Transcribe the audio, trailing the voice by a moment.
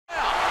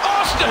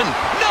Austin!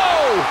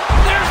 No!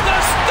 There's the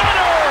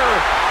stunner!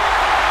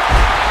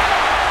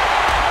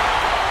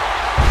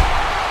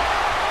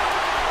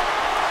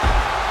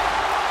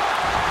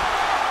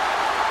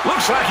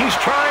 Looks like he's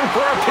trying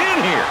for a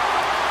pin here.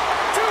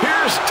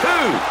 Here's 2.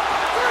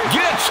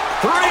 Gets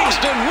 3.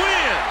 Austin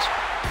wins!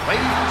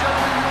 Ladies and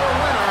gentlemen, your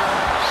winner,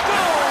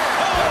 Stone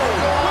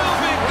Cold will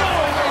be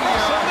going to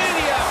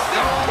WrestleMania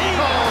 15.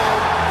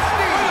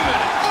 Wait a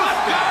minute, not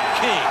God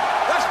King.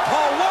 That's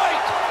Paul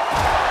White.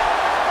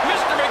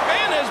 Mr.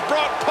 McMahon has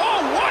brought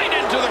Paul White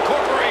into the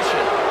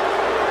corporation.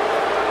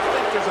 I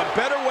think there's a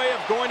better way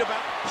of going about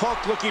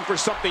Punk looking for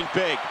something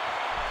big.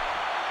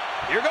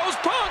 Here goes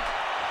Punk.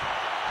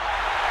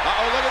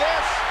 Uh-oh, look at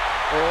this.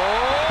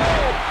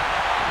 Oh!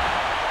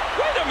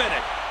 Wait a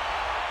minute.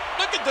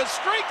 Look at the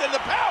strength and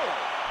the power.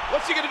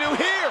 What's he going to do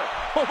here?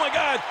 Oh, my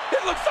God.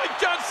 It looks like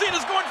John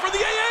Cena's going for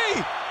the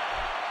AA.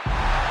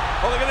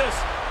 Oh, look at this.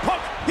 Punk,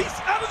 he's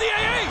out of the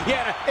AA.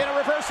 Yeah, in a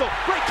reversal.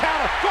 Great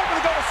counter. Going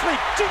for the go to sleep.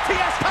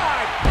 GTS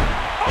time.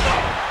 Oh, no.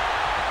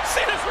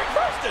 Cena's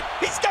reversed it.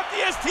 He's got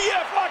the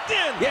STF locked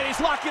in. Yeah, he's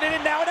locking it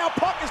in now. Now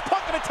Punk is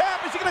going to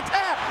tap. Is he going to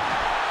tap?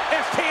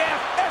 STF,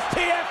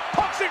 STF.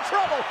 Punk's in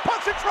trouble.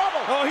 Punk's in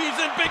trouble. Oh, he's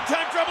in big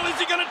time trouble. Is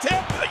he going to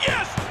tap?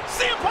 Yes.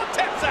 CM Punk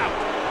taps out.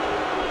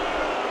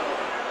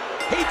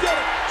 He did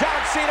it.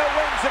 John Cena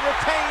wins and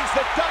retains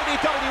the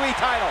WWE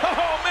title.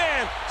 Oh,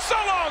 man. So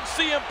long,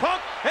 CM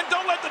Punk. And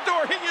don't let the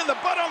door hit you in the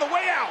butt on the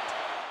way out.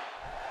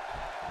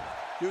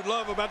 Dude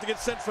Love about to get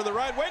sent for the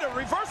ride. Wait, a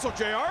reversal,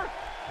 JR.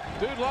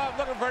 Dude Love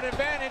looking for an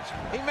advantage.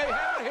 He may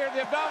have it here,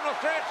 the abdominal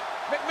stretch.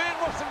 McMahon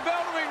wants some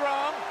bell to be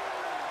wrong.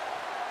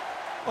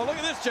 Oh, look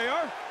at this,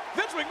 JR.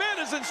 Vince McMahon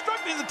is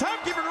instructing the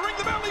timekeeper to ring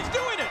the bell. He's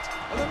doing it.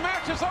 And the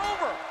match is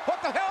over.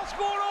 What the hell's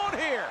going on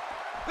here?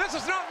 This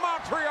is not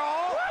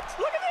Montreal. What?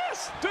 Look at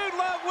this. Dude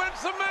Love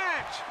wins the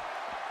match.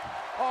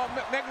 Oh,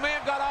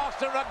 McMahon got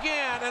Austin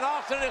again, and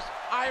Austin is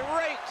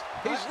irate.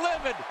 He's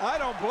livid. I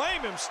don't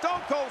blame him.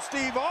 Stone Cold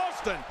Steve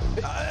Austin.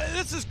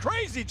 This is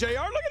crazy,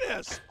 JR. Look at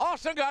this.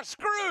 Austin got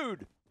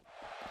screwed.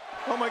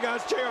 Oh, my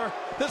gosh, JR.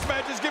 This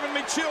match is giving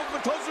me chills. The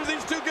closer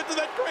these two get to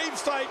that grave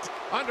site.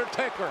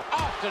 Undertaker,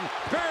 Austin,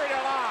 buried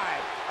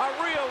alive. A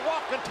real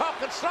walking,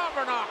 talking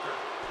slobber knocker.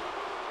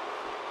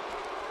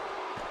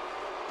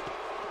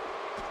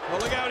 Oh,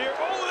 look out here.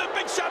 Oh, that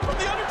big shot from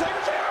The Undertaker,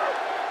 JR.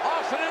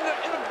 Austin in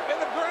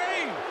the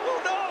grave. Oh,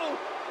 no.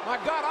 My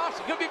God,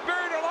 Austin could be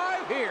buried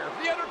alive here.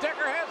 The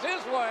Undertaker has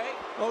his way.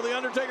 Oh, The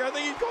Undertaker, I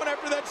think he's going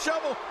after that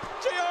shovel.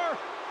 JR,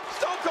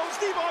 Stone Cold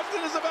Steve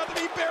Austin is about to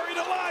be buried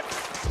alive.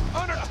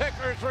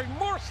 Undertaker is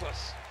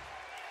remorseless.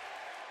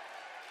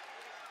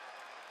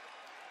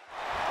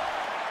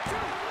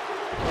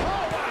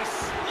 oh, what a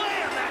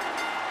slam! That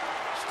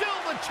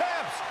still the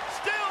champs,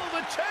 still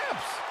the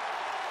champs.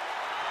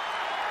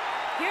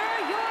 Here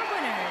are your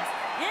winners,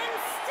 and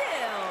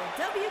still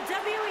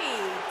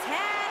WWE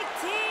Tag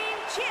Team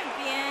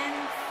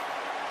Champions,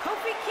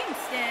 Kofi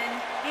Kingston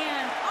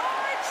and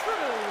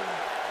R-Truth.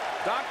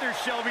 Dr.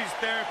 Shelby's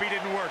therapy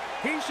didn't work.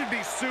 He should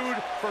be sued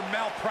for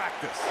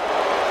malpractice.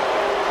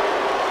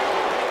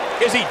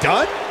 Is he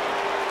done?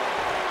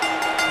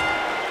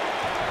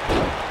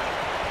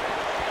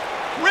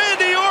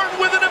 Randy Orton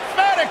with an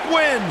emphatic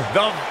win.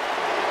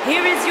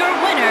 Here is your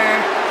winner.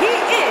 He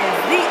is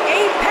the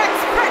Apex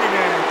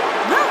Predator,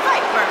 the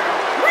Viper,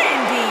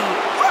 Randy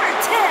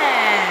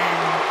Orton.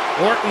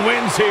 Orton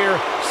wins here,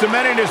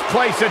 cementing his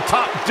place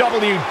atop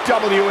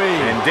WWE.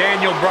 And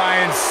Daniel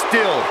Bryan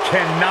still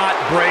cannot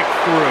break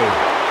through.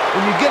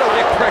 When you get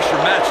high pressure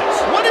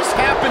matches, what has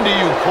happened to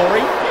you,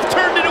 Corey? You've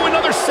turned into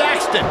another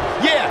Saxton.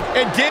 Yeah,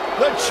 and dip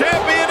the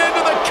champion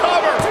into the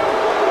cover.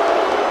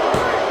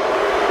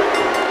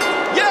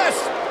 Yes,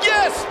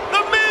 yes,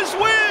 The Miz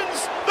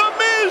wins. The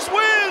Miz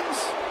wins.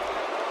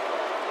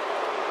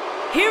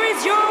 Here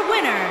is your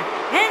winner,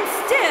 and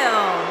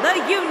still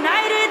the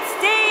United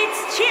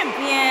States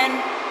Champion,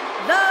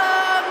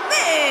 The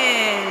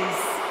Miz.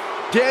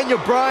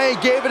 Daniel Bryan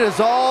gave it his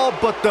all,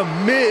 but The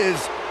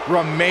Miz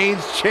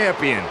remains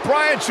champion.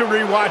 Bryan should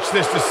rewatch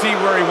this to see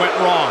where he went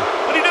wrong,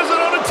 but he